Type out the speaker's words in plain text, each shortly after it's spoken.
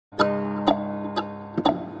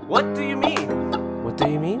What do you mean? What do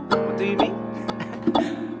you mean? What do you mean?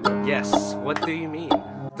 Yes, what do you mean?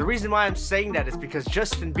 The reason why I'm saying that is because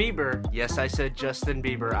Justin Bieber, yes, I said Justin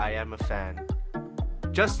Bieber, I am a fan.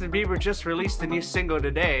 Justin Bieber just released a new single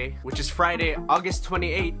today, which is Friday, August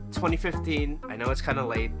 28, 2015. I know it's kind of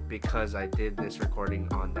late because I did this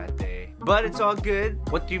recording on that day, but it's all good.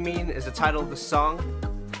 What Do You Mean is the title of the song,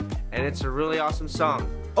 and it's a really awesome song.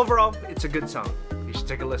 Overall, it's a good song. You should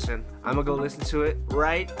take a listen. I'm gonna go listen to it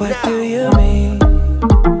right now. What do you mean?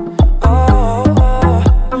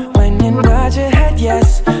 When you nod your head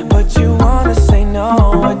yes, but you wanna say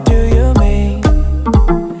no. What do you mean?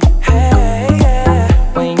 Hey, yeah.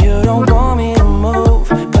 When you don't want me to move,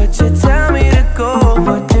 but you tell me to go.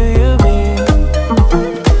 What do you mean?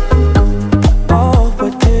 Oh,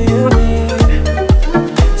 what do you mean?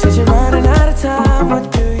 Said you're running out of time. What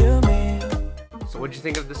do you mean? So what'd you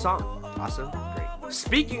think of the song? Awesome? Great.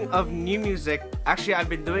 Speaking of new music, actually I've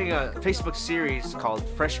been doing a Facebook series called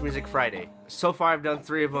Fresh Music Friday. So far I've done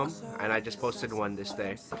 3 of them, and I just posted one this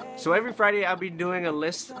day. So every Friday I'll be doing a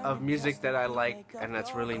list of music that I like and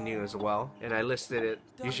that's really new as well. And I listed it.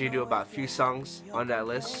 Usually do about a few songs on that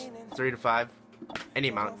list, 3 to 5. Any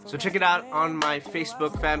amount. So check it out on my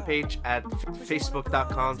Facebook fan page at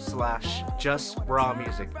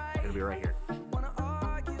facebook.com/justrawmusic. It'll be right here.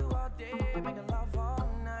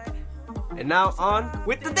 And now on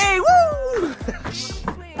with the day. Woo!